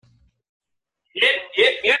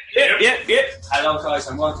Yep. Hello, guys,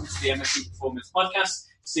 and welcome to the MSC Performance Podcast,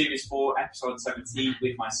 Series 4, Episode 17,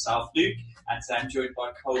 with myself, Luke, and today I'm joined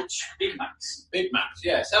by Coach Big Max. Big Max,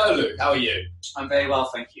 yes. Hello, Luke. How are you? I'm very well,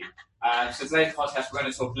 thank you. So today's podcast, we're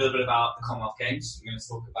going to talk a little bit about the Commonwealth Games. We're going to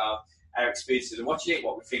talk about our experiences of watching it,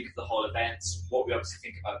 what we think of the whole event, what we obviously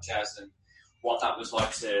think about Jazz, and what that was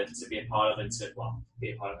like to be a part of it,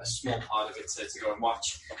 be a part of a small part of it to go and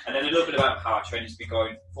watch. And then a little bit about how our training's been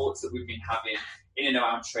going, thoughts that we've been having in and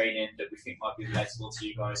around training that we think might be relatable to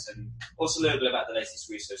you guys, and also a little bit about the latest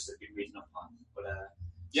research that we've been reading up on. But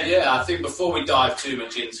I think before we dive too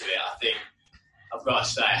much into it, I think I've got to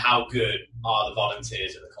say, how good are the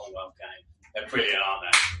volunteers at the Commonwealth Game? They're brilliant, aren't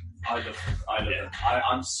they? I love them.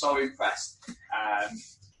 I'm so impressed.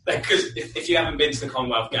 Because if you haven't been to the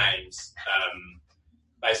Commonwealth Games,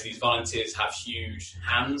 basically these volunteers have huge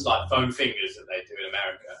hands, like foam fingers that they do in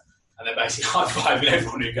America, and they're basically high-fiving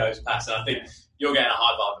everyone who goes past. And I think you're getting a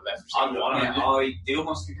high five of every single one. They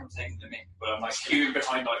almost think I'm taking them in, but I'm like queuing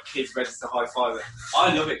behind like kids ready to high five it.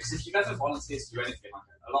 I love it because if you've ever volunteered to do anything like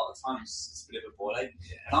that, a lot of the times it's a bit of a ball ache.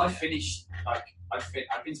 And I finished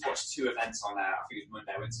I've been to watch two events on I think it was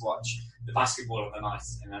Monday. I went to watch the basketball on the night,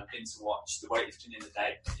 and I've been to watch the weightlifting in the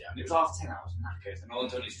day. And it was half 10 hours knackered, and all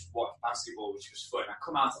I've done is just watch basketball, which was fun. I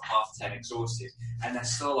come out at half 10 exhausted, and they're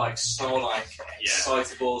still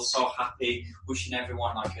excitable, so happy, wishing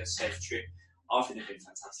everyone like a safe trip. I think they've been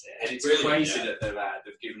fantastic, and it's really crazy that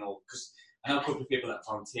they've given all, because I know a couple of people that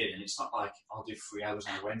volunteered, and it's not like I'll do 3 hours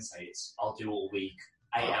on a Wednesday. It's I'll do all week.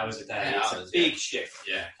 8 hours a day. It's a big shift.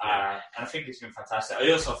 And I think it's been fantastic.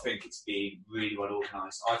 I also think it's been really well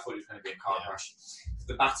organised. I thought it was going to be a car crash.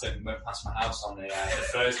 The baton went past my house on the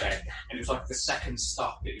Thursday, and it was like the second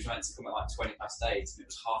stop. It was meant to come at like 20 past 8, and it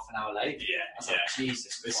was half an hour late. I was like,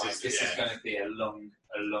 Jesus Christ, this is going to be a long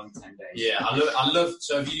 10 days. Yeah, I love.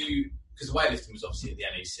 So have you? Because the weightlifting was obviously at the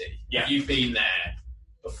NEC. Yeah. Have you been there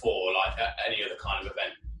before, like at any other kind of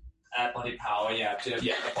event? Body Power. I did a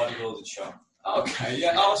bodybuilding show. Okay,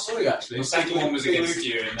 yeah. Oh, I saw you actually. The second one was against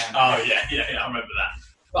you, and then. Oh yeah, I remember that.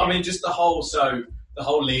 But I mean, just the whole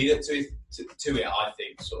lead up to it, I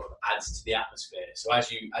think, sort of adds to the atmosphere. So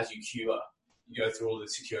as you queue up, you go through all the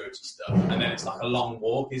security stuff, and then it's like a long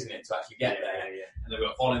walk, isn't it, to actually get there? Yeah. And they've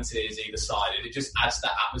got volunteers either side, and it just adds to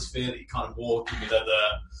that atmosphere that you kind of walking with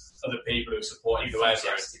other people who are supporting you.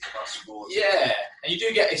 Yeah, and you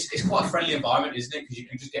do get it's quite a friendly environment, isn't it? Because you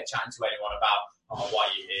can just get chatting to anyone about why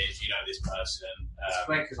you're here, do you know this person? It's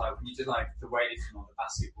great because when you did the weightlifting or the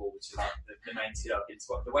basketball, which is the main two up, it's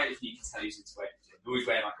the weightlifting you can tell who's into weightlifting. They're always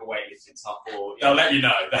wearing a weightlifting top, or they'll let you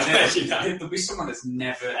know. There'll be someone that's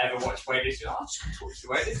never ever watched weightlifting. I'm just going to talk to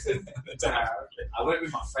weightlifting. I went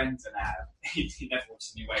with my friend, and he never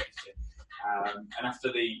watched any weightlifting. And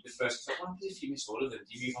after the first, I was like, what happens if you miss all of them?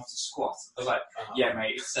 Do you move on to squat? I was like, yeah,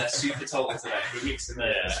 mate, it's super total today. We're mixing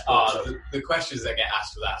the questions that get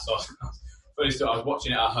asked for that. So I was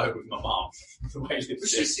watching it at home with my mum.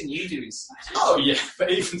 She's seen you doing snatches. Oh yeah,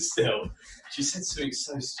 but even still, she said something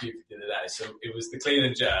so stupid the other day. So it was the clean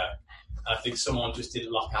and jerk. And I think someone just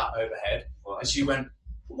didn't lock out overhead, and she went,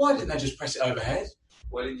 "Why didn't they just press it overhead?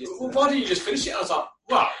 Why didn't you just finish it?" I was like,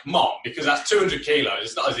 "Well, Mom, because that's 200 kilos.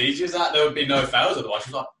 It's not as easy as that. There would be no fails otherwise."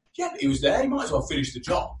 She was like, "Yeah, but he was there. He might as well finish the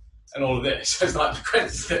questions." And all of this. So it's like the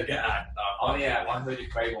credits that get out. I heard a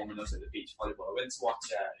great one when I was at the beach volleyball. I went to watch,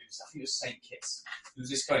 I think it was St. Kitts. There was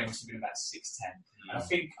this guy who must have been about 6'10".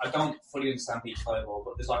 And I don't fully understand beach volleyball,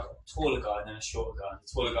 but there's like a taller guy and then a shorter guy. And the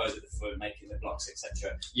taller guy's at the front making the blocks,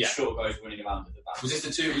 etc. The shorter guy's running around at the back. Was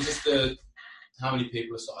this the how many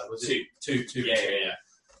people aside? Was it two? Yeah.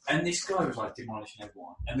 And this guy was like demolishing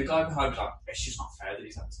everyone. And the guy behind was like, it's just not fair that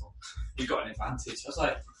he's that tall. He's got an advantage. I was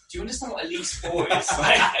like, do you understand what elite sport is?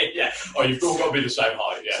 Yeah. Oh, you've all got to be the same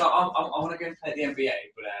height, yeah. So I want to go and play the NBA,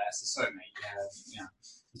 but sorry, mate.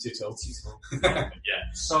 You're too tall.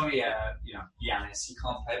 Sorry, Giannis, he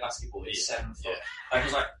can't play basketball. He's 7 foot. It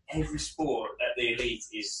was like every sport at the elite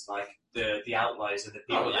is like the outliers of the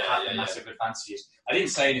people that have the massive advantages. I didn't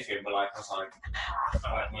say anything, but I was like,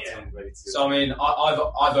 my tongue ready to. So I mean,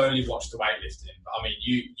 I've only watched the weightlifting, but I mean,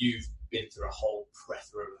 you've been through a whole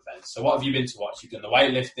plethora of events. So what have you been to watch? You've done the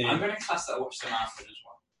weightlifting. I'm going to class that I watched the marathon as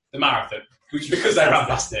well. The marathon, which because they ran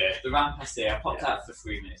past here. They ran past here. I popped out for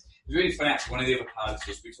 3 minutes. It was really funny actually. One of the other pilots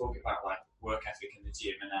was we were talking about work ethic in the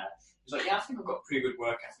gym, and he was like, "Yeah, I think I've got pretty good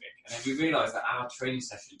work ethic." And then we realised that our training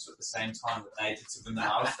session took the same time that they did to run the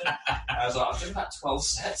marathon. I was like, "I've done about 12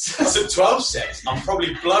 sets." So 12 sets? I'm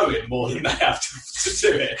probably blowing more than they have to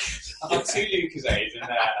do it. I've had 2 Lucozades and a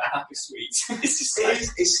pack of sweets.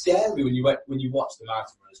 It's scary when you watch the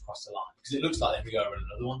marathon runners cross the line. because it looks like they could go run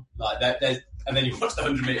another one. Like and then you watch the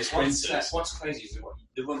 100-metre sprinters. What's crazy is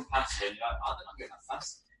the run past it, and you're like, oh, they're not going that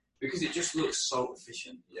fast. Because it just looks so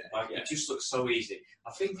efficient. It just looks so easy.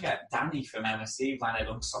 I think Danny from MSC ran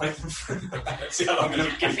alongside them. See how long I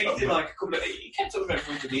think he did like a couple of... He kept up about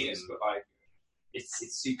 100 metres, but like, it's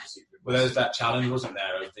super, super... Well, there was that challenge, wasn't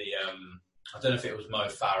there, of the... I don't know if it was Mo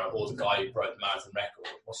Farah or the guy who broke the marathon record.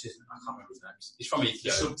 What's his name? I can't remember his name. He's from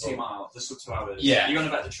Ethiopia. The sub 2 hours. Yeah. You're on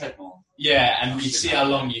about the treadmill. Yeah, and you see how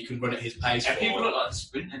long you can run at his pace for. People look like they're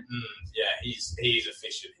sprinting. Yeah, he's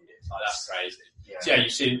efficient. Like, that's crazy. Yeah. So yeah,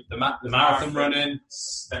 you've seen the marathon running.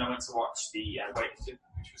 Then I went to watch the weightlifting,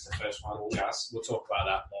 which was the first one with Jazz. We'll talk about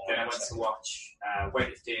that more. Then I went to watch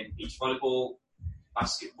weightlifting, beach volleyball,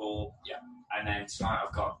 basketball. Yeah. And then tonight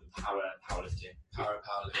I've got the powerlifting.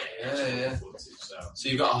 Powerlifting. Yeah. So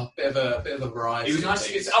you've got a bit of a variety. It was nice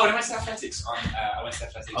to get to, I went to athletics. I went to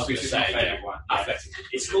athletics. I was going to say, my favourite one. Athletics.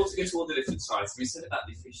 It's cool to go to all the different sides. We said about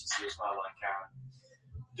the efficiency as well. Like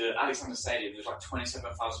the Alexander Stadium, there was like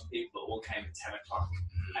 27,000 people that all came at 10 o'clock.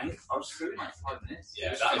 And I was through in like 5 minutes.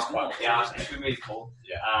 Yeah, that is quite cool. Yeah, it's been really cool.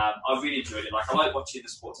 Yeah. I really enjoyed it. Like, I like watching the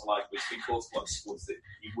sports I like, but it's been cool to watch sports that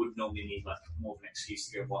you would normally need like more of an excuse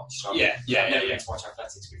to go watch. So I've never been to watch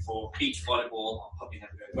athletics before. Beach volleyball, I'll probably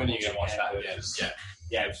never go. When are you going to watch that?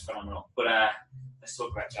 Yeah, it was phenomenal. But let's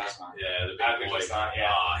talk about Jazz, man. Yeah, the big boy.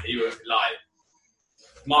 He was like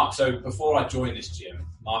Mark. So before I joined this gym,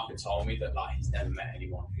 Mark had told me that like he's never met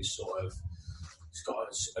anyone who's sort of he's got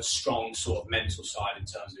a strong sort of mental side in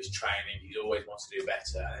terms of his training. He always wants to do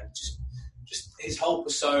better, and just his whole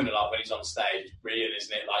persona, like when he's on stage, is brilliant,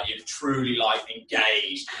 isn't it? Like you're truly like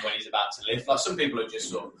engaged when he's about to lift. Like some people are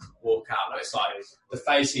just sort of walk out. Like it's like the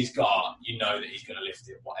face he's got, you know that he's going to lift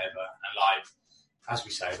it, whatever. And like as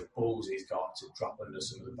we say, the balls he's got to drop under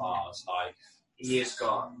some of the bars, like. He has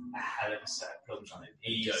got a hell of a set of plunge on him.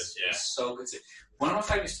 He does, yeah. He's so good. One of my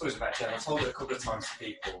favourite stories about Jazz, I've told it a couple of times to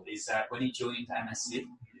people, is that when he joined MSC,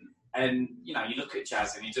 and you know, you look at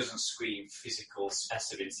Jazz and he doesn't scream physical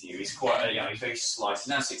specimen to you. He's quite, he's very slight. He's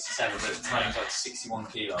now 67, but at the time he was like 61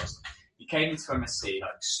 kilos. He came into MSC like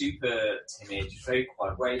super timid, very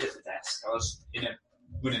quiet, waited at the desk. I was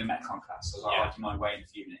running a Metcon class. I was like, do you mind waiting a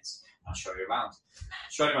few minutes? I'll show you around.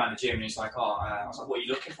 Showed him around the gym, and he's like, I was like, what are you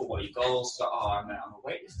looking for? What are your goals? He's like, I'm a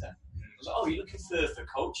weightlifter. I was like, are you looking for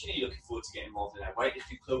coaching? Are you looking forward to getting involved in a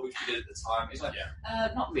weightlifting club, which we did at the time? He's like,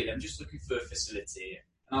 not really. I'm just looking for a facility.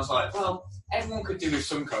 And I was like, well, everyone could do with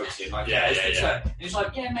some coaching. Like, And he's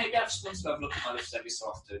like, maybe I've just wanted to have a look at my lifts every so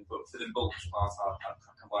often, but for the bulk part, I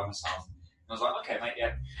can buy myself. And I was like, okay,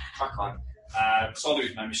 mate, crack on. So I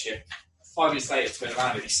lose membership. 5 minutes later, turn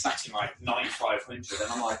around and he's snatching like 9,500,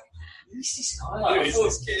 and I'm like, who's this guy? Like,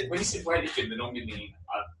 this kid? When he said weightlifting, they normally mean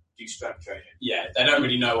I do strength training. Yeah, they don't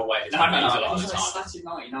really know what weightlifting means a lot of the time. Snatching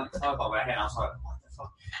 95 by my head, and I was like, what the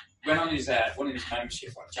fuck? Went on his one of his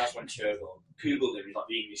memberships, like Jazz went Churchill, Googled him, he's like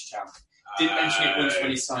the English champ. Didn't mention it once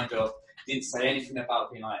when he signed up. Didn't say anything about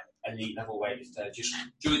being like elite level weightlifter. Just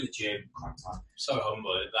joined the gym, crack time. So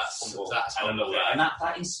humble. That's humble. And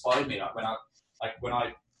that inspired me. Like when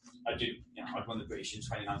I I'd won the British in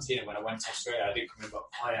 2019, and when I went to Australia, I didn't come in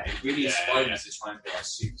about fire. It really inspired me to try and be like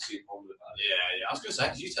super, super humble about it. Yeah. I was going to say,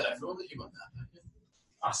 because you tell everyone that you won that, don't you?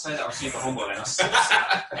 I say that I'm super humble, and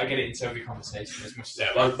I get it into every conversation as much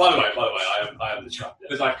as by the way, I am the champ.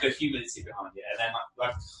 But like the humility behind it, and then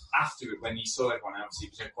like after it, when you saw everyone,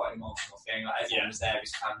 obviously it was quite an emotional thing. Like everyone was there,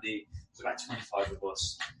 his family. There was about 25 of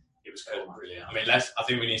us. It was cool. Brilliant. I mean, I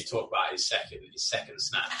think we need to talk about his second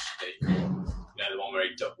snatch. The one where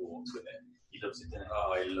he duck walks with it. He loves it, doesn't he?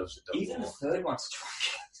 Oh, he loves it. Even the third one to try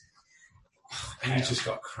and he's just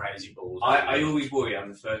got crazy balls. I always worry on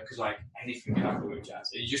the third, because like anything can happen with Jazz.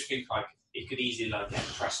 You just think like it could easily like get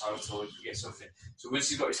pressed out or get something. So once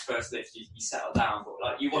he's got his first lift, you settle down. But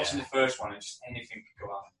like you watching the first one, and just anything could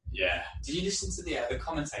go out. Yeah. Did you listen to the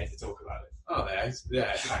commentator talk about it? Oh,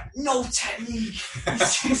 yeah. She's like, no technique. But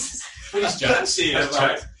he's Jazz.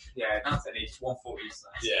 Yeah, nothing. It's 140.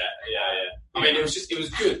 Yeah. I mean, it was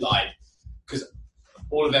good, like, because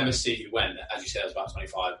all of MSC who went, as you said, there was about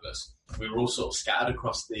 25 of us. We were all sort of scattered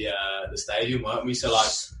across the stadium, weren't we? So,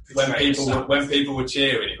 like, when people were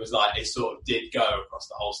cheering, it was like it sort of did go across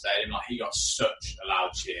the whole stadium. Like, he got such a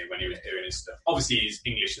loud cheer when he was doing his stuff. Obviously, he's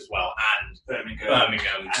English as well, and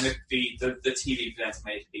Birmingham. And the TV presenter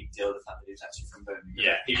made a big deal of the fact that he was actually from Birmingham.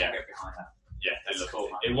 Yeah, people get behind that. Yeah, that's cool,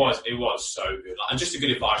 man. It was so good, like, and just a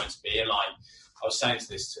good environment to be in. Like, I was saying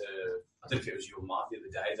this to, I don't know if it was you or Mark the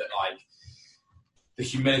other day, that like the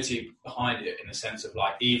humility behind it, in the sense of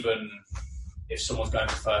like, even if someone's going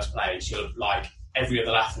for first place, you'll like every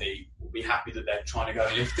other athlete will be happy that they're trying to go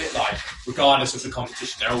and lift it. Like, regardless of the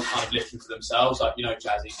competition, they're all kind of lifting for themselves. Like, you know,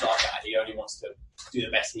 Jazzy's like that. He only wants to do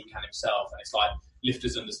the best he can himself. And it's like,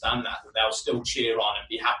 lifters understand that they'll still cheer on and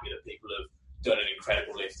be happy that people have done an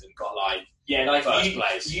incredible lift and got first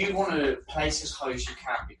place. You want to place as high as you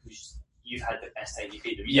can because you've had the best day. You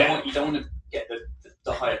beat them. You don't want to get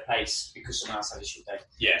the higher place because someone else had a shit day.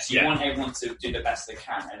 Yeah. So you want everyone to do the best they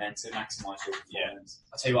can and then to maximise your performance. Yeah.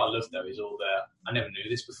 I'll tell you what I love though is all I never knew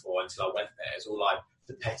this before until I went there. It's all like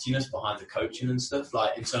the pettiness behind the coaching and stuff,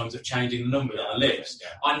 like in terms of changing the numbers on the lifts. Yeah.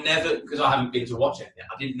 I never, because I haven't been to watch anything,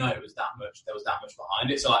 I didn't know there was that much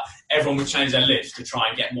behind it. So like everyone would change their lifts to try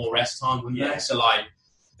and get more rest time, wouldn't they? So like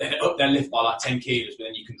they'd up their lift by like 10 kilos, but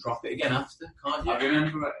then you can drop it again after, can't you? I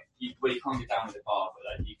remember you can't get down with the bar, but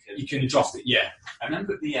like you can drop it. Yeah. I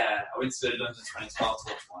remember I went to the London 2012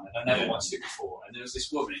 to watch one, and I never watched it before. And there was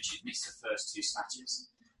this woman, and she'd missed the first 2 snatches.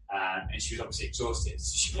 And she was obviously exhausted,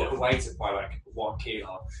 so she put her weight up by like 1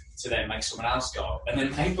 kilo to then make someone else go up, and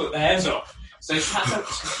then they put theirs up. So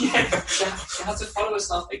she had to follow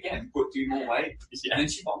herself again, but do more weight, and then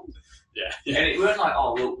she bombed. Yeah. And it weren't like,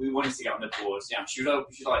 oh, well, we wanted to get on the boards. Yeah, she was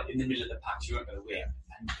like in the middle of the pack, she weren't going to win,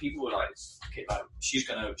 and people were like, okay, like she's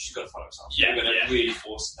got to follow herself. We're going to really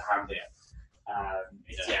force the hand here.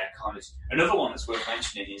 Kind of. Another one that's worth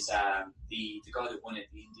mentioning is the guy that won it,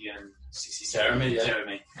 the Indian 67.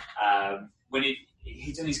 Jeremy. When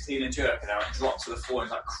he done his clean and jerk and I dropped to the floor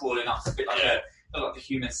and was like crawling up, a bit like the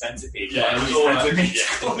human centipede. Yeah, it was all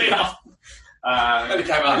crawling up. And he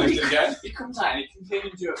came out and lifted again. He comes out and he can clean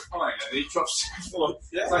and jerk fine, and he drops to the floor.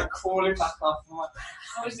 Yeah. It's like crawling back up. I'm like,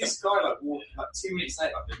 how is this guy like 2 minutes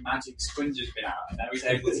later, like the magic sponge has been out, and now he's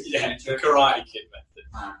able to clean and jerk. Karate Kid method.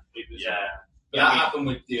 Man, it was, But that happened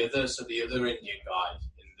with the other Indian guy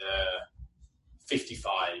in the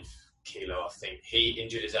 55 kilo, I think. He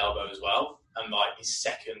injured his elbow as well, and like his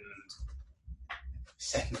second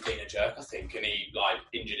clean and jerk, I think, and he like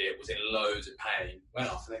injured it, was in loads of pain, went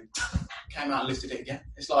off, and then came out and lifted it again.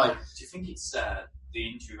 It's like, do you think it's the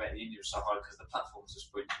injury rate? The injury was so high because the platforms are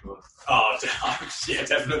pretty good. Oh, yeah,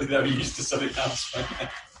 definitely they were used to something else.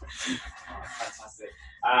 Fantastic.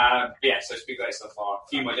 So it's been great so far. A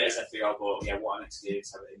few more days after the but what an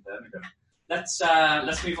experience have it in Birmingham. Let's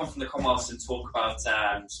move on from the Commonwealths and talk about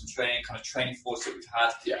some training force that we've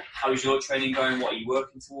had. Yeah. How is your training going? What are you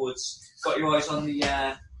working towards? Got your eyes on the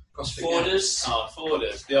Forders? Oh,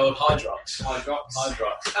 Forders, the old Hydrox.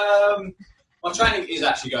 My training is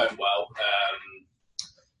actually going well.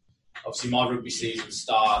 Obviously, my rugby season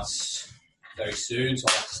starts very soon, so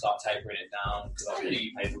I have to start tapering it down. How many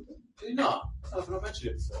you played rugby? Do you not? I've not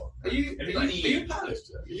mentioned it before. Are you a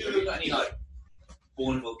powerlifter? Have you got any like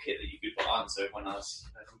Bourneville kit that you could put on so when I was...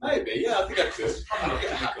 Maybe, yeah, I think I could. I'll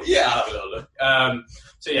have a little look.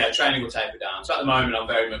 Training will taper down. So at the moment, I'm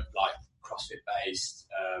very much like CrossFit based,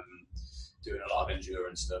 doing a lot of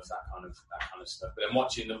endurance stuff, that kind of stuff. But then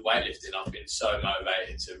watching the weightlifting, I've been so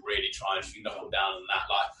motivated to really try and knuckle down on that.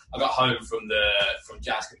 Like, I got home from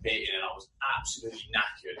Jazz competing and I was absolutely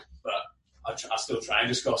knackered, but I still trained.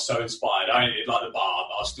 Just got so inspired. I only did like the bar,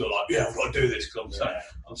 but I was still like, I've got to do this because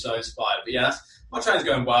I'm so inspired. But yeah, my training's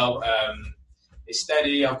going well. It's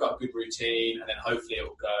steady. I've got a good routine, and then hopefully it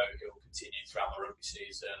will continue throughout my rugby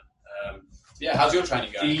season. How's your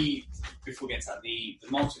training going? Before we get to that, the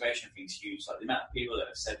motivation thing's huge. Like the amount of people that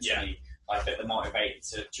have said to me, like that they're motivated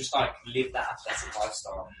to just like live that athletic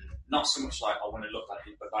lifestyle. Not so much like I want to look like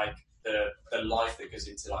it, but like the life that goes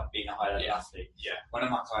into like being a high level athlete. Yeah. One of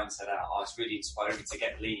my clients said, it's really inspiring me to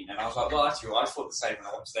get lean, and I was like, well, actually, I thought the same when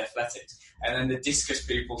I watched the athletics. And then the discus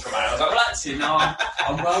people come out. I was like, well, actually, no,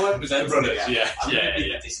 I'm well represented. I'm going to be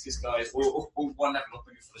the discus guys, or one level up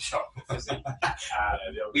for the shop.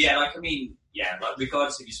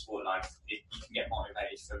 Regardless of your sport, like you can get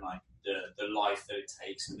motivated from like the life that it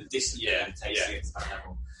takes and the discipline that it takes to get to that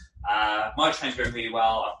level. My training's going really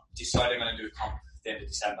well. I've decided I'm going to do a comp at the end of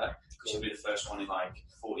December, which will be the first one in like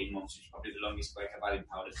 14 months, which is probably the longest break I've had in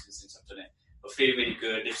powerlifting since I've done it. But feeling really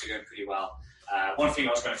good, lifts are going pretty well. One thing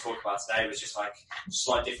I was going to talk about today was just like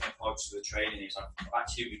slight different approach to the training. Is I've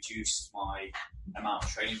actually reduced my amount of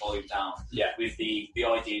training volume down. Yeah. With the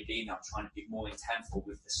idea being that I'm trying to be more intentful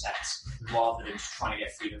with the sets rather than just trying to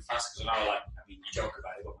get through them fast. Because you joke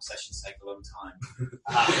about it, but my sessions take a long time.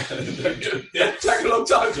 Take a long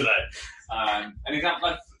time today. And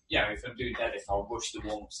example, if I'm doing deadlift, I'll rush the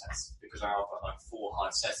warm-up sets because I've got like 4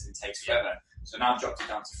 hard sets and it takes forever. So now I've dropped it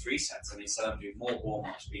down to 3 sets, and instead I'm doing more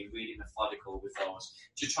warm-ups, being really methodical with those,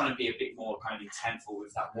 just trying to be a bit more kind of intentful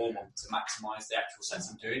with that warm-up to maximise the actual sets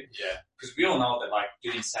I'm doing. Yeah. Because we all know that like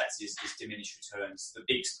doing sets is diminished returns. The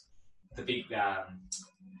big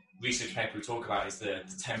research paper we talk about is the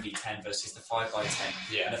 10v10 versus the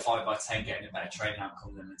 5x10. Yeah. And the 5x10 getting a better training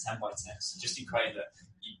outcome than the 10x10. So just equating that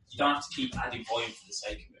you don't have to keep adding volume for the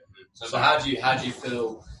sake of it. So how do you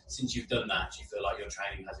feel since you've done that? Do you feel like your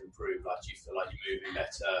training has improved? Like, do you feel like you're moving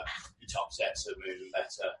better? Your top sets are moving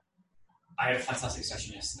better? I had a fantastic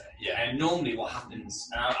session yesterday. Yeah. And normally what happens,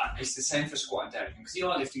 and it's the same for squat and deadlift, because you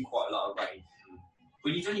are lifting quite a lot of weight.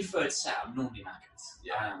 When you've done your third set, I'm normally knackered.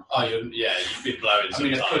 Yeah. You've been blowing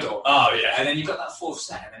sometimes. I puddle. Oh, yeah. And then you've got that fourth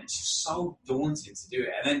set, and then it's just so daunting to do it.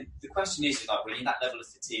 And then the question is, like, when you're at that level of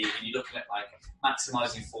fatigue, and you're looking at, like,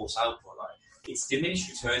 maximising force output, like, it's diminished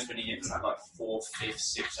returns when you get to that, like, fourth, fifth,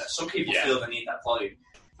 sixth set. Some people feel they need that volume.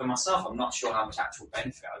 For myself, I'm not sure how much actual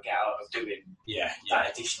benefit I get out of doing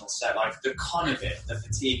that additional set. Like, the con of it, the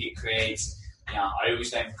fatigue it creates, I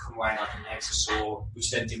always then come away like my legs are sore, which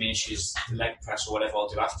then diminishes the leg press or whatever I'll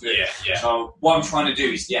do after it. Yeah. So what I'm trying to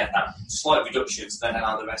do is, that slight reduction to then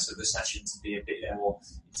allow the rest of the session to be a bit more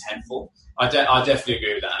intentful. I definitely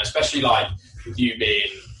agree with that, and especially like with you being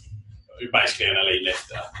basically an elite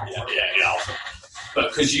lifter. Yeah. But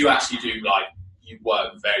because you actually do you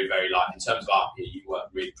work very, very in terms of RPE, you work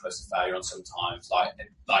really close to failure on sometimes. Like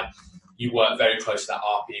you work very close to that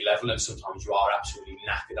RPE level, and sometimes you are absolutely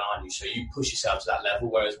knackered, aren't you? So you push yourself to that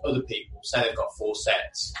level, whereas other people, say they've got 4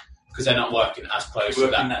 sets, because they're not working as close to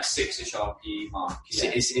that 6-ish RPE mark.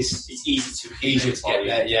 Yeah. It's easier to get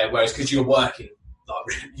there. Yeah, whereas because you're working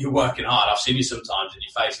hard. I've seen you sometimes, and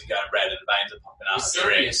your face is going red and the veins are popping out. It's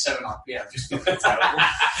certainly a 7 RPM. Just fucking terrible.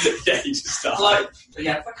 Yeah, you just start.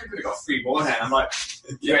 If I could have got 3 more then, I'm like,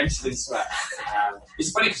 you're instantly sweat.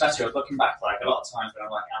 It's funny because actually I was looking back, like a lot of times when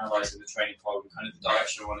I'm like analysing the training program, kind of the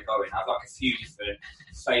direction I want to go in, I have like a few different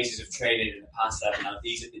phases of training in the past that now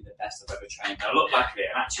these have been the best I've ever trained. And I look back at it,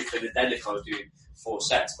 and actually for the deadlift I was doing 4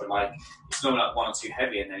 sets, but like it's normally like 1 or 2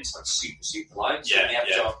 heavy, and then it's like super, super light. So the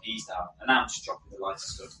average RPE's down, and now I'm just dropping the lighter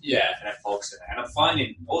stuff. Yeah. And then focusing it. And I'm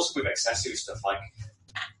finding also with accessory stuff, like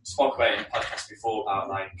spoke about it in a podcast before about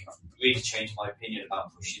like I've really changed my opinion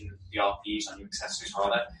about pushing the RPEs on your accessories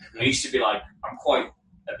harder. I used to be like, I'm quite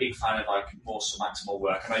a big fan of like more maximal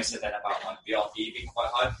work. I know you said then about like the RPE being quite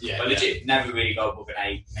high, but legit never really go above an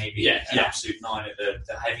 8, maybe an absolute 9 at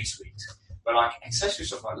the heavy suites. But like accessory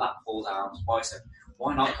stuff like lat pull downs, bicep,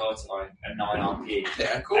 why not go to like a 9 RPE?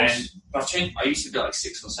 Yeah, of course. And I've changed. I used to be like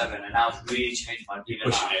 6 or 7, and now I've really changed my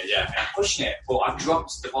opinion. And I'm pushing it, but I've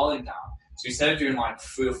dropped the volume down. So instead of doing like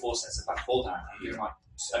 3 or 4 sets of back pull down, I'm doing like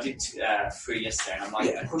I did 3 yesterday, and I'm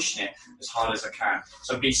like pushing it as hard as I can.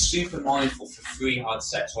 So I'm being super mindful for 3 hard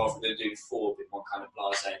sets rather than doing 4 a bit more kind of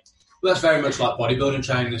blasé. Well, that's very much like bodybuilding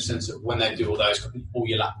training in the sense that when they do all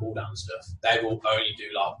your lat pull down stuff, they will only do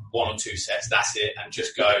like 1 or 2 sets, that's it, and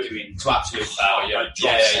just go to absolute failure.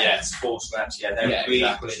 Sets, 4 reps, they're really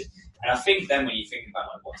exactly. And I think then when you're thinking about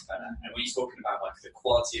like what's better, and when you're talking about like the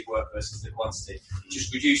quality of work versus the quantity,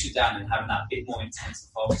 just reduce it down and having that bit more intense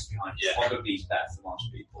focus behind it probably is better for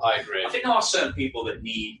most people. I agree. I think there are certain people that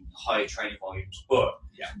need higher training volumes, but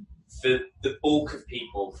for the bulk of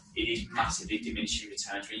people, it is massively diminishing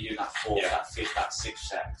returns when you're doing that 4th, that 5th, that 6th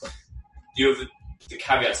set. The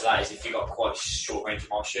caveat to that is if you've got quite short range of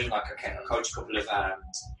motion, like I coach a couple of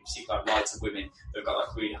like lighter women that have got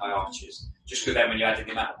like really high arches. Just because then when you add in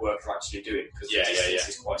the amount of work they're actually doing, because the distance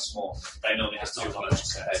is quite small, they normally have to do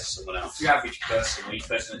much compared to someone else. If you're average person or you're a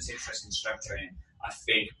person that's interested in strength training, I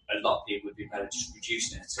think a lot of people would be better just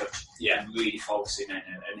reducing it a touch and really focusing it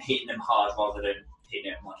and hitting them hard rather than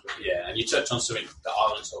hitting it much. Yeah, and you touched on something that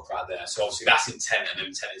I want to talk about there. So obviously that's intent, and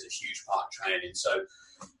intent is a huge part of training. So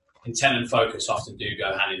intent and focus often do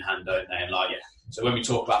go hand in hand, don't they? And so when we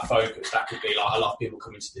talk about focus, that could be like a lot of people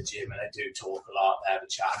come into the gym and they do talk a lot, they have a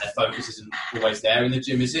chat, and their focus isn't always there in the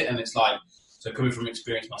gym, is it? And it's like, so coming from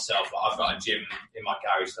experience myself, I've got a gym in my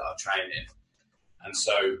garage that I train in. And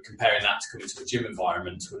so comparing that to coming to a gym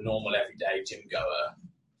environment, to a normal everyday gym goer,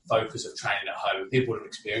 focus of training at home, and people would have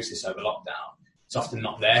experienced this over lockdown, it's often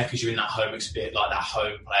not there because you're in that home experience, like that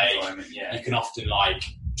home play. You can often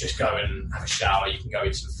just go and have a shower, you can go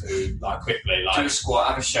eat some food quickly. Do a squat,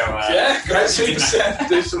 have a shower. Yeah, great, super set,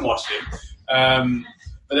 do some washing.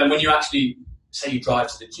 But then when you actually, say you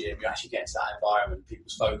drive to the gym, you actually get into that environment,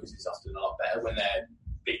 people's focus is often a lot better when they're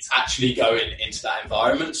actually going into that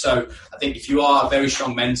environment. So I think if you are very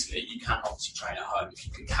strong mentally, you can obviously train at home. If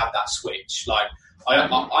you can have that switch, I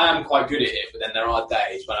am quite good at it, but then there are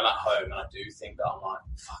days when I'm at home and I do think that I'm like,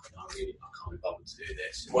 fucking, I can't be bothered to do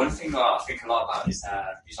this. One thing that I think a lot about is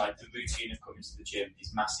like the routine of coming to the gym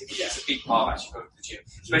is massive. It's a big part of actually going to the gym,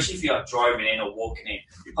 especially if you're like driving in or walking in.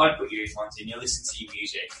 You probably put your earphones in, you listen to your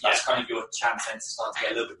music. That's kind of your chance then to start to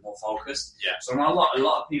get a little bit more focused. Yeah. So a lot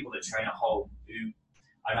of people that train at home who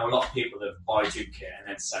I know a lot of people that buy gym kit and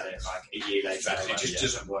then sell it like a year later. It just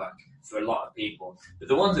doesn't work for a lot of people. But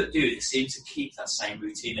the ones that do, they seem to keep that same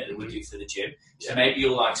routine that they would do for the gym. So maybe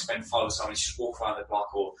you'll like spend 5 or so minutes just walk around the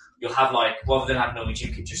block, or you'll have like, rather than having a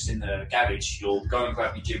gym kit just in the garage, you'll go and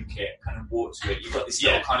grab your gym kit, kind of walk to it. You've got this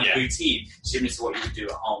little kind of routine similar to what you would do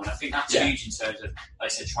at home. And I think that's huge in terms of, like I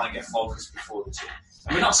said, trying to get focused before the gym.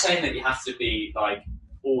 And we're not saying that you have to be like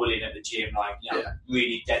all in at the gym, like, you know,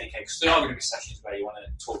 really dedicated, because there are going to be sessions where you want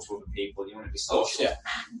to talk to other people, you want to be social.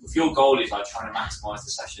 If your goal is like trying to maximise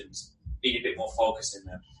the sessions, be a bit more focused in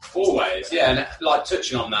them. Always, and like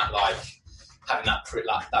touching on that, like having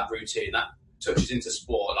that routine, that touches into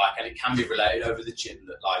sport, like, and it can be related over the gym,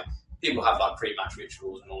 that like people have like pre-match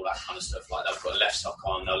rituals and all that kind of stuff, like they'll put a left sock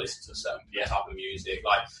on, they'll listen to a certain type of music,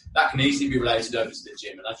 like that can easily be related over to the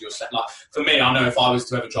gym. And as you're saying, like for me, I know if I was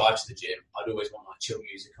to ever drive to the gym, I'd always want like chill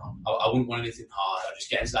music on. I wouldn't want anything hard. I'd just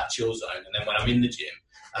get into that chill zone, and then when I'm in the gym,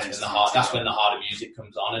 that's when the harder music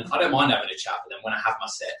comes on. And I don't mind having a chat, but then when I have my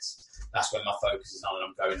sets, that's when my focus is on and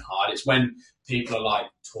I'm going hard. It's when people are like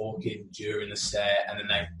talking during the set and then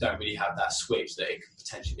they don't really have that switch that it could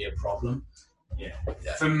potentially be a problem.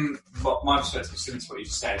 From my perspective, similar to what you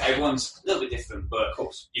just said, everyone's a little bit different, but of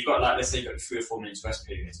course, you've got like, let's say you've got 3 or 4 minutes rest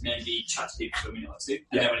periods, maybe chat to people for a minute or two,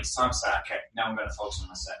 and then when it's time to say, okay, now I'm going to focus on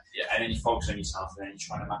my set, and then you focus on yourself, and then you're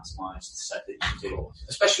trying to maximise the set that you can do.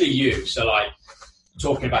 Especially you, so like,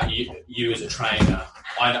 talking about you as a trainer,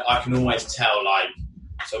 I can always tell, like,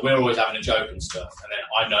 so we're always having a joke and stuff, and then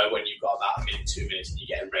I know when you've got about a minute, 2 minutes, and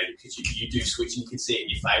you're getting ready, because you do switch and you can see it in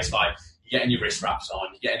your face, like, you're getting your wrist wraps on,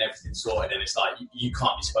 you're getting everything sorted, and it's like, you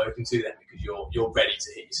can't be spoken to then, because you're ready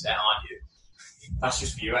to hit your set, aren't you? That's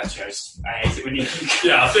just for you, actually. I hate it when you...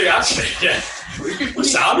 I think actually,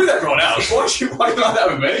 What's that with everyone else? Why are you like that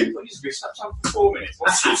with me? Put his wrist wraps on for 4 minutes.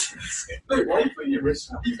 What's this? Luke, why are you putting your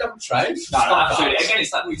wrist wraps? You haven't trained. No, absolutely. Again,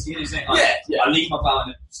 it's that routine, isn't it? Like, I leave my belt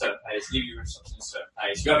in a certain place, leave your wrist wraps in a certain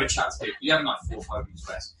place. You have a chat to people. You have like 4 or 5 minutes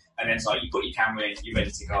rest. And then it's like, you put your camera in, you're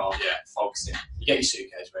ready to go, focusing. You get your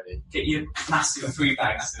suitcase ready. Get your massive 3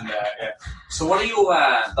 bags in there, So what are your,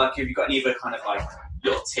 like, have you got any other kind of like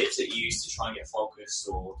little tips that you use to try and get focused,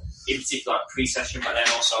 or in particular like pre-session, but then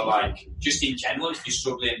also like just in general if you're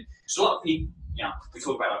struggling? So a lot of people, you know, we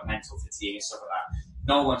talk about like mental fatigue and stuff like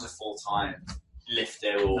that. No one's a full-time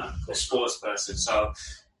lifter or sports person, so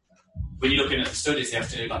when you're looking at the studies, they have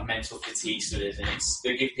to do like mental fatigue studies, and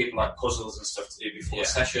they give people like puzzles and stuff to do before a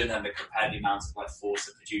session, and they compare the amount of like force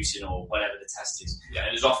they're producing or whatever the test is. And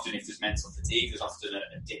there's often, if there's mental fatigue, there's often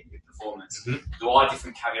a dip in performance. There are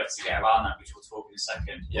different caveats to get around that, which we'll talk in a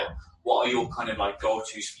second. What are your kind of like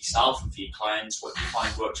go-tos for yourself and for your clients? What do you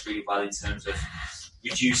find works really well in terms of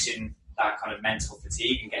reducing that kind of mental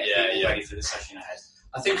fatigue and getting people ready for the session ahead?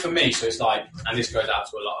 I think for me, so it's like, and this goes out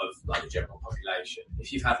to a lot of like the general population,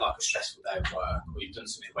 if you've had like a stressful day of work, or you've done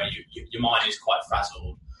something where your mind is quite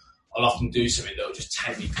frazzled, I'll often do something that will just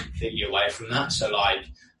take me completely away from that. So like,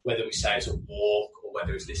 whether we say it's a walk or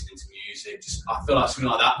whether it's listening to music, just I feel like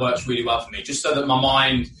something like that works really well for me, just so that my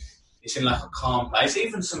mind is in like a calm place.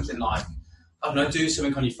 Even something like, I don't know, do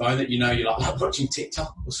something on your phone that you know you're like watching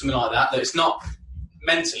TikTok or something like that, that it's not,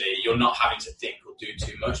 mentally you're not having to think or do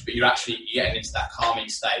too much, but you're getting into that calming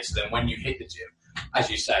state. So then when you hit the gym, as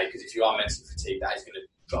you say, because if you are mentally fatigued, that is going to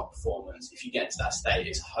drop performance. If you get into that state,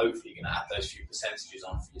 it's hopefully going to add those few percentages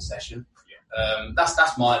on for your session.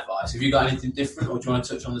 That's my advice. Have you got anything different, or do you want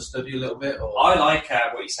to touch on the study a little bit? Or? I like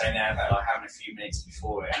what you're saying there about like having a few minutes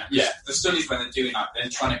before it. The studies, when they're doing that, they're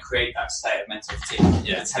trying to create that state of mental fatigue.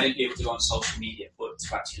 They're telling people to go on social media, but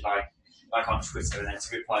to actually like on Twitter and then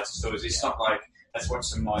to reply to stories. It's not like, let's watch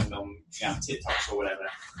some mind-numbing TikToks or whatever.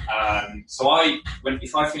 So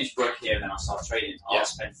if I finish work here and then I start training, I'll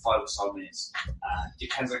spend 5 or so minutes.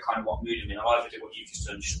 Depends on kind of what mood I'm in. I'll either do what you've just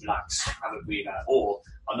done, just relax, have a breather, or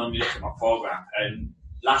I'll normally look at my program. And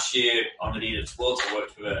last year on the lead up to Worlds, I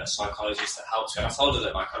worked with a psychologist that helped me. And I told her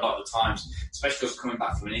that like a lot of the times, especially because coming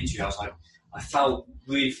back from an injury, I was like, I felt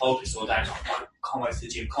really focused all day. I was like, can't wait for the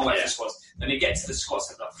gym, can't wait for the squats. Then you get to the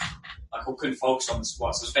squats, I couldn't focus on the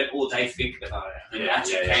squats. I spent all day thinking about it. And when it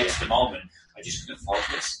actually came to the moment, I just couldn't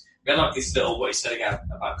focus. We had like this little, what you said again,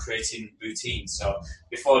 about creating routines. So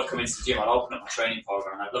before I'd come into the gym, I'd open up my training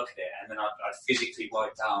program and I'd look at it, and then I'd physically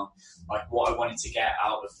write down like what I wanted to get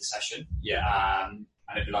out of the session.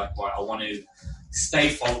 And it'd be like, right, I want to stay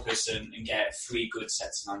focused and get 3 good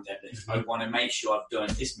sets on deadlift. I want to make sure I've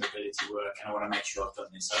done this mobility work, and I want to make sure I've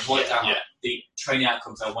done this. So I'd write down the training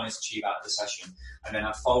outcomes I wanted to achieve out of the session, and then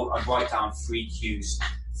I'd write down 3 cues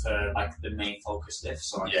for like the main focus lift.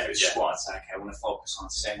 So I do a squat, I'd say, okay, I want to focus on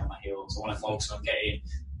staying on my heels. I want to focus on getting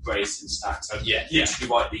brace and stack. So literally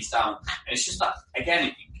write these down. And it's just that,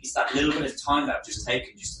 again, it's that little bit of time that I've just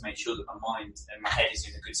taken just to make sure that my mind and my head is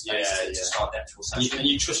in a good space to start the actual session. And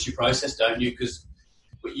you trust your process, don't you? Because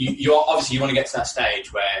you're obviously, you want to get to that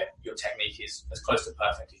stage where your technique is as close to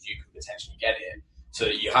perfect as you can potentially get it, so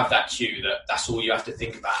that you have that cue that's all you have to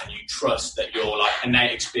think about, and you trust that your like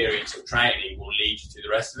innate experience of training will lead you to the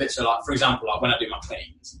rest of it. So like, for example, like when I do my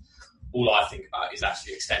cleans, all I think about is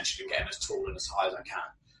actually extension and getting as tall and as high as I can.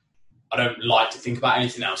 I don't like to think about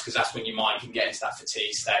anything else, because that's when your mind can get into that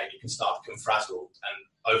fatigue state and you can start to become frazzled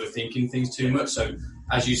and overthinking things too much. So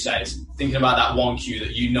as you said, thinking about that one cue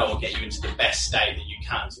that you know will get you into the best state that you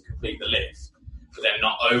can to complete the lift, but then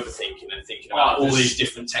not overthinking and thinking about all these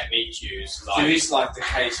different technique cues. There is like the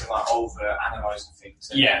case of like over-analysing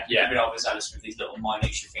things. And being overzealous with these little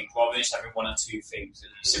minute things, rather than just having one or two things.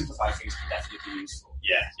 And simplify things can definitely be useful.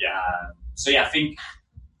 I think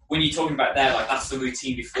when you're talking about there, like that's the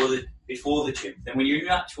routine before the gym. Then when you're in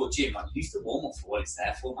your actual gym, like you use the warm up for what it's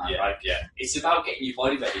there for, man. It's about getting your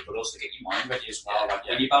body ready, but also getting your mind ready as well.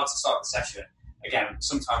 When you're about to start the session, again,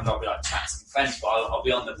 sometimes I'll be like chatting to friends, but I'll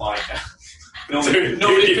be on the bike.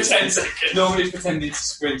 Normally pretending to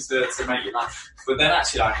sprint to make you laugh. But then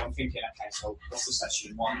actually, like, I'm thinking, okay, so what's the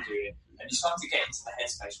session? What I'm doing? And you start to get into the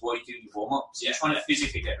headspace. What are you doing? Your warm up. So you're trying to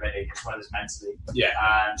physically get ready as well as mentally.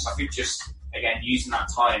 So I think just again using that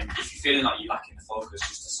time, if you're feeling like you're lacking the focus,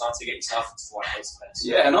 just to start to get yourself into the right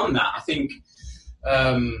headspace. And on that, I think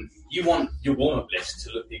you want your warm up list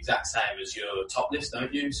to look the exact same as your top list,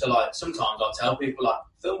 don't you? So like sometimes I'll tell people like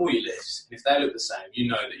film all your lists, and if they look the same, you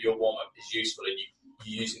know that your warm up is useful and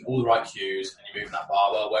you're using all the right cues and you're moving that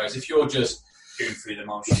barbell. Whereas if you're just going through the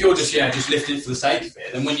motions, if you're just lifting it for the sake of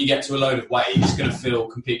it, then when you get to a load of weight, it's going to feel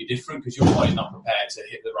completely different because your body's not prepared to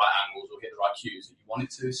hit the right angles or hit the right cues that you want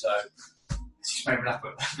it to. So it's just made me laugh.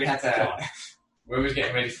 We had when we were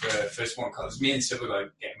getting ready for first one, because me and Silver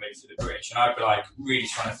were getting ready for the British, and I'd be like really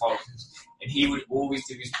trying to focus, and he would always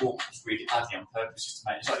do his walk-ups really badly on purpose just to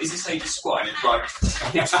make it. It's like, is this how you squat? And it's like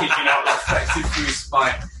keeps kicking out like flexing through his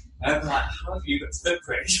spine. And I'm like, how have you got to the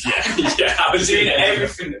British? I was doing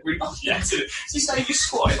everything that we wanted to do. Is this how you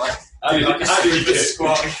squat? Like, how did you do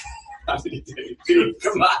squat? How did he do? Good.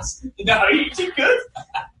 No, you did good.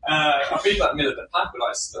 I feel like middle of the pack, but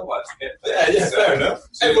I still like to get. Fair enough.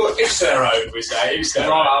 It's their own, we say.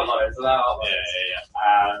 There are outliers.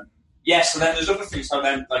 So then there's other things. So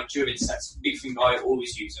then, like during sets, big thing I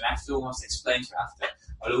always use, and I have to almost explain to you after.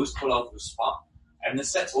 I'll always pull over a spot, and the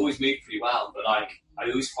sets always move pretty well. But like, I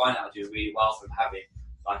always find out I do really well from having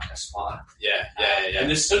like a spot. And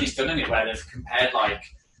there's studies done in it where they've compared like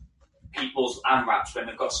people's AMRAPs when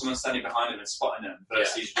they've got someone standing behind them and spotting them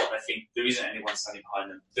versus what they think there isn't anyone standing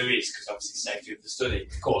behind them. There is, because obviously safety of the study.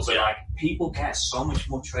 Of course, but like people get so much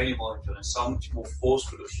more training volume done and so much more force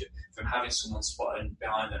production from having someone spotting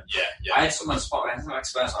behind them. I had someone spot me, I had no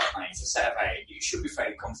experience like that. It's a set of 8. You should be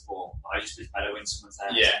fairly comfortable. I just be better when someone's there.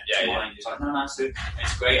 It's like, no, so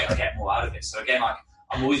it's great. I get more out of it. So again, like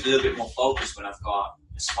I'm always a little bit more focused when I've got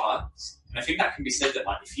a spot. And I think that can be said that,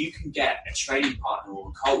 like, if you can get a training partner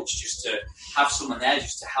or a coach just to have someone there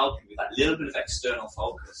just to help you with that little bit of external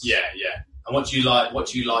focus. And what do you like?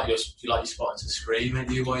 Do you like your spotting to scream at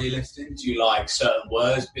you while you're lifting? Do you like certain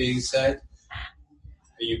words being said?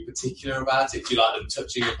 Are you particular about it? Do you like them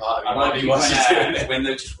touching a part of your body while you're doing it? When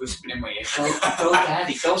they're just whispering in my ear, go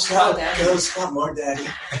daddy, go squat daddy. Go squat more daddy.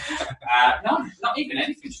 No, not even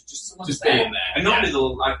anything, just someone just there. Being there. And normally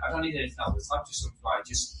they'll, like, I don't need anything else. It's like just something like,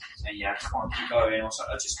 just say, come on, keep going, or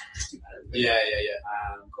something. Just do better.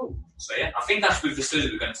 Cool. So I think that's with the study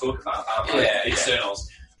that we're going to talk about the externals.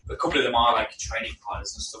 A couple of them are like training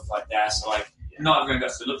partners and stuff like that. So like, not everyone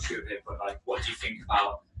gets the luxury of it, but like, what do you think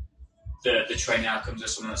about the training outcomes of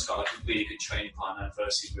someone that's got like a really good training partner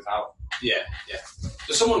versus without?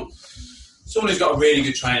 So someone who's got a really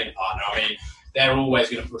good training partner, I mean, they're always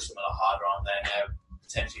going to push them a lot harder, aren't they? And they're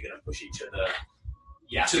potentially going to push each other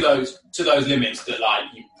to those limits that like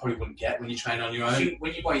you probably wouldn't get when you train on your own.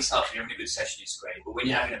 When you're by yourself and you're having a good session, it's great. But when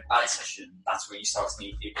you're having a bad session, that's when you start to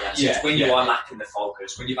need people. It's when you are lacking the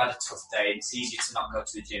focus, when you've had a tough day, and it's easier to not go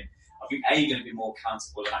to the gym. I think you're going to be more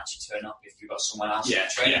accountable and actually turn up if you've got someone else you're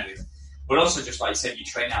training with. But also, just like you said, your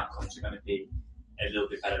training outcomes are going to be a little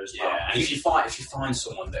bit better as well. And if you find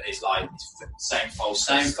someone that is like same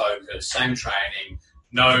focus, same training,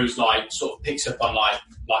 knows like sort of picks up on like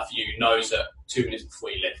for you, knows that 2 minutes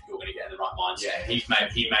before you lift you're going to get in the right mindset. He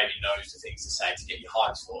maybe knows the things to say to get you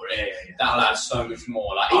hyped for it. That'll add so much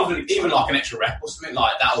more. Like even like an extra rep or something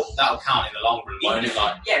like that'll count in the long run, won't it?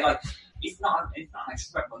 Like if not an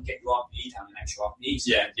extra rep, get your RPE down an extra RPE.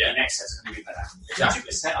 Your next set's going to be better.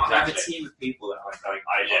 100%. I have a team of people that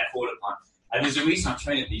I call upon. And there's a reason I'm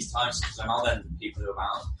training at these times because I know then the people who are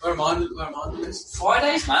around. Where am I on this?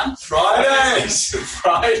 Fridays, man. Fridays.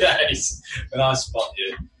 When I spot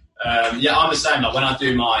you. I'm the same. Like when I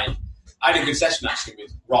do I had a good session actually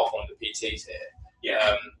with Rob, one of the PTs here.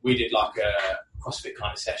 Yeah. We did like a CrossFit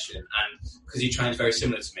kind of session, and because he trains very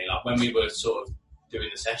similar to me, like when we were sort of doing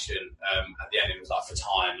the session, at the end it was like for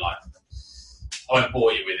time, like I won't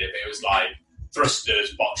bore you with it, but it was like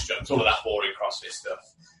thrusters, box jumps, all of that boring CrossFit stuff.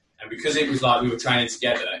 And because it was like we were training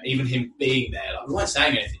together, even him being there, like we weren't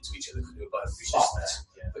saying anything to each other because we were both shocked.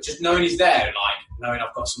 But just knowing he's there and like knowing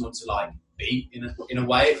I've got someone to like beat in a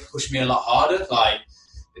way, it pushed me a lot harder. Like,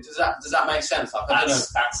 does that make sense? Like,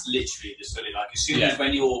 that's literally the study. Like as soon as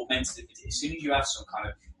when you're mentally, as soon as you have some kind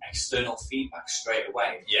of external feedback straight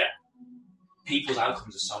away, people's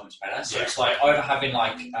outcomes are so much better. So it's like either having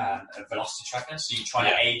like a velocity tracker, so you try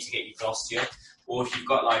to aim to get your velocity up, or if you've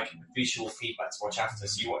got like visual feedback to watch after,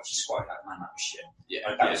 so you watch your squat, like, man, that was shit.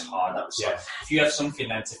 That was hard. That was if you have something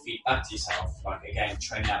then to feed back to yourself, like again,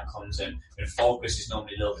 training outcomes and focus is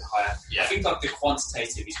normally a little bit higher. I think like the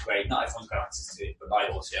quantitative is great. Not everyone's got access to it, but like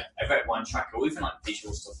a Vet One tracker or even like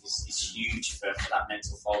visual stuff is huge for that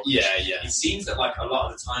mental focus. It seems that like a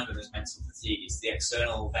lot of the time when there's mental fatigue, it's the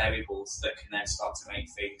external variables that can then start to make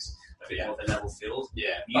things a bit more of a level field.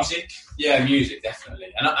 Music. Music definitely.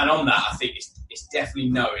 And on that, I think it's definitely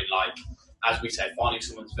knowing, like, as we say, finding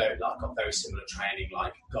someone's got very similar training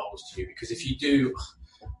like goals to you. Because if you do,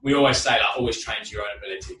 we always say like always train to your own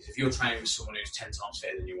ability. Because if you're training with someone who's 10 times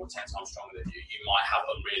fitter than you or 10 times stronger than you, you might have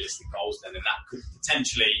unrealistic goals then, and that could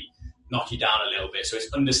potentially knock you down a little bit. So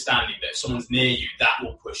it's understanding that if someone's near you, that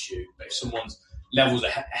will push you. But if someone's levels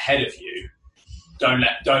ahead of you, don't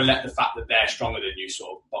let the fact that they're stronger than you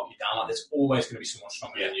sort of bog you down. Like there's always going to be someone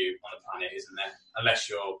stronger than you on the planet, isn't there? Unless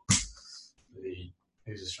you're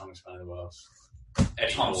who's the strongest man in the world?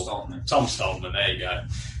 Tom Stoltman. Tom Stoltman, there you go.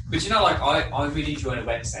 But you know, like I really enjoy a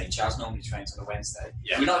Wednesday. Jazz normally trains on a Wednesday.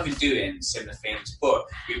 We're not even doing similar things, but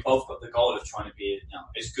we've both got the goal of trying to be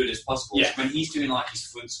as good as possible. When he's doing like his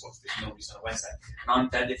front squats, which normally is on a Wednesday, and I'm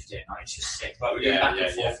deadlifting, and it's just sick. Like we're going back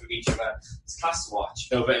and forth with each other. It's class to watch.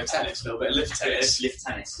 A little bit of tennis, a little bit of lift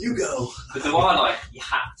tennis. You go. But there are like you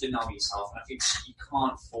have to know yourself, and I think you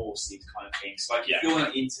can't force these kind of things. Like if you're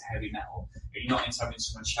not into heavy metal, or you're not into having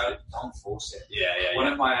someone shout, don't force it. One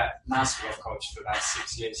of my master love coaches for about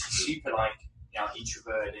 6 years, she's super like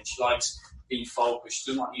introverted, and she likes being focused.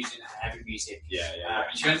 She doesn't like using heavy music.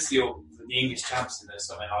 And she went to the English champs and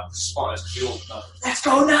something like the spotters. We all go, let's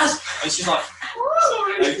go, Naz! And she's like,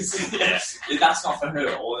 sorry. That's not for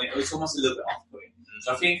her, or it's almost a little bit off-putting.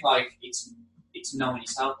 So I think like it's knowing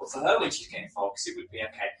yourself. But for her, when she's getting focused, it would be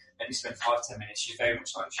okay. Let me spend 5-10 minutes. She's very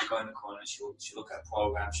much like she'll go in the corner and she'll look at a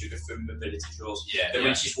program, she'll go through mobility drills. Then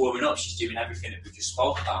when she's warming up, she's doing everything that we just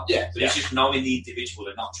spoke about. But it's just knowing the individual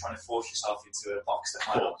and not trying to force yourself into a box that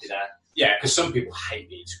might not be there. Yeah, because some people hate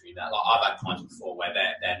being screamed at. Like I've had clients before where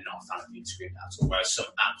they're not a fan of being screamed at, or whereas some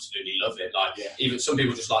absolutely love it. Like even some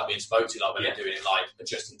people just like being spoke to, like when they're doing it, like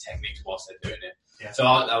adjusting techniques whilst they're doing it. So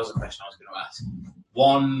that was a question I was going to ask.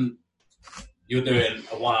 You're doing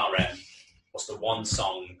a 1 RM. What's the one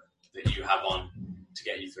song that you have on to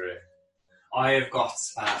get you through it? I have got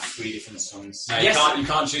 3 different songs. No, you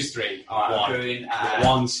can't choose 3. I'm doing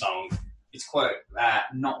one song. It's quite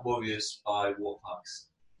Not Warriors by Warparks.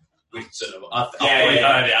 I've probably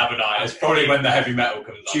heard it, haven't I? It's probably when the heavy metal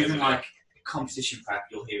comes on. During like competition prep,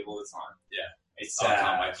 you'll hear it all the time. It's I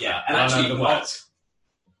can't wait for that. And actually the words.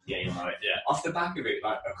 You know it. Off the back of it,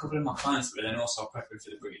 like a couple of my clients, but then also prepping for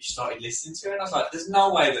the British, started listening to it, and I was like, "There's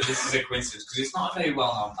no way that this is a coincidence because it's not a very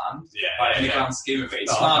well-known band." In the grand scheme of it,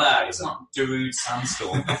 it's not Darude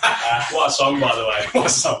Sandstorm. What a song, by the way! What a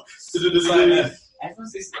song!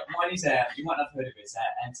 Everyone's listening. Mine is you might not have heard of it. It's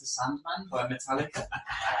Enter Sandman by Metallica.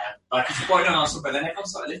 Like it's quite an awesome, but then everyone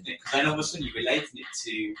started listening because then all of a sudden you related it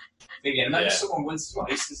to the game. Remember someone once as well.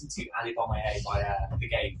 I used to listen to Ali by My A by The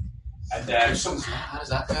Game. And how does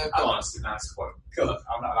that go? Go on, it's a nice quote.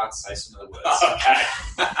 I'm not allowed to say some of the words. Okay.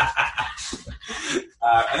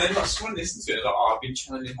 And then someone listened to it, like, I've been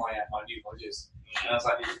channeling my new bodies. And I was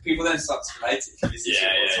like, people then start to relate it if you listen to it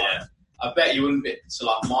all the time. I bet you wouldn't be, so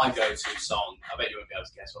like my go-to song, I bet you wouldn't be able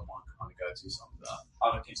to guess what my kind of go-to songs are.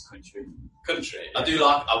 I think it's country. Country?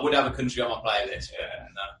 I would have a country on my playlist,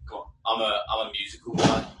 go on. I'm a musical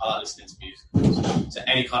guy. I like listening to musicals. So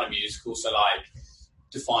any kind of musical, so like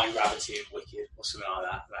Defying Gravity and Wicked or something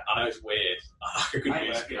like that. I know it's weird. I like a good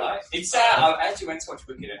musical. It's I actually went to watch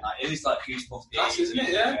Wicked and it is like goosebumps. That's isn't it?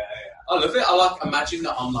 Yeah. I love it. I like imagine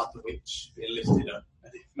that I'm like the witch being lifted up.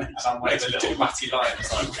 And I'm like the little matty lion.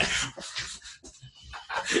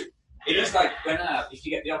 It it's like when if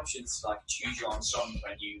you get the option to like choose your own song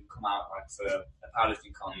when you come out like for a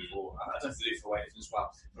powerlifting comp, or I don't know if they do it for weightlifting as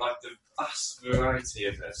well. But like the vast variety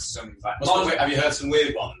of songs. Like, have you heard some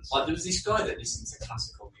weird ones? Like there was this guy that listened to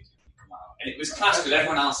classical music when he come out, and it was classical.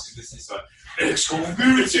 Everyone else is listening to like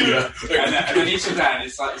and then he took down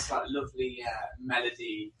it's like this like lovely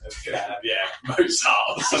melody of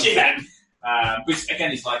Mozart or something. Which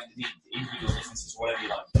again is like the individual differences, whatever you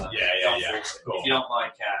like. If you don't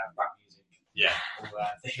like rap music,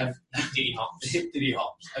 or Diddy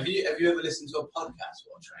Hops. Have you ever listened to a podcast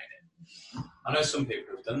while training? I know some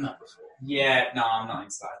people have done that before. Yeah, no, I'm not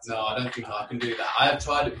into that. No, I don't think I can do that. I have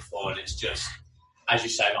tried it before, and it's just, as you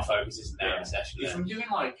say, my focus isn't there in a session. If I'm doing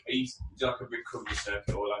like a recovery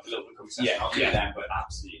circuit or like a little recovery session, I'll do them, but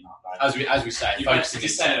absolutely not. Like, as we say, focusing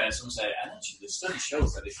is there, and someone say, and actually, the study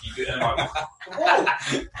shows that if you do it, I'm like, whoa! Not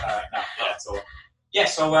at all.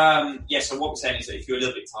 So what we're saying is that if you're a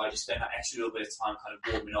little bit tired, just spend that extra little bit of time kind of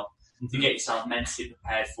warming up to get yourself mentally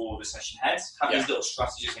prepared for the session ahead. Have these little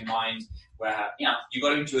strategies in mind where, you've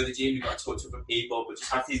got to enjoy the gym, you've got to talk to other people, but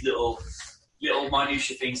just have these little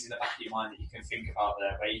minutiae things in the back of your mind that you can think about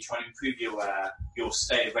there, where you're trying to improve your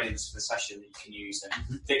state of readiness for the session that you can use.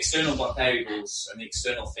 And the external variables and the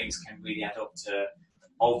external things can really add up to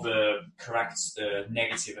over-correct the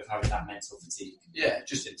negative of having that mental fatigue. Yeah,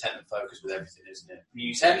 just intent and focus with everything, isn't it?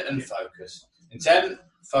 Intent and focus. Intent,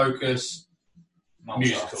 focus,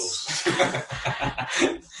 musicals.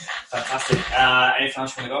 Fantastic. Anything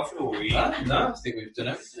else you want to go through? Or no, I think we've done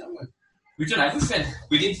everything, haven't we? We've done everything.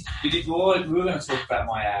 We were going to talk about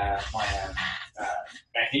my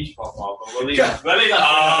hinge profile, but we'll leave that.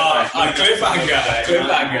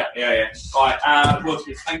 Cliffhanger. Yeah. All right. Well,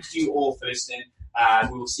 thank you all for listening.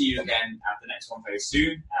 We will see you again at the next one very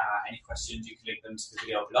soon. Any questions, you can link them to the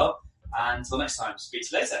video below. And until next time, speak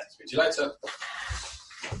to you later.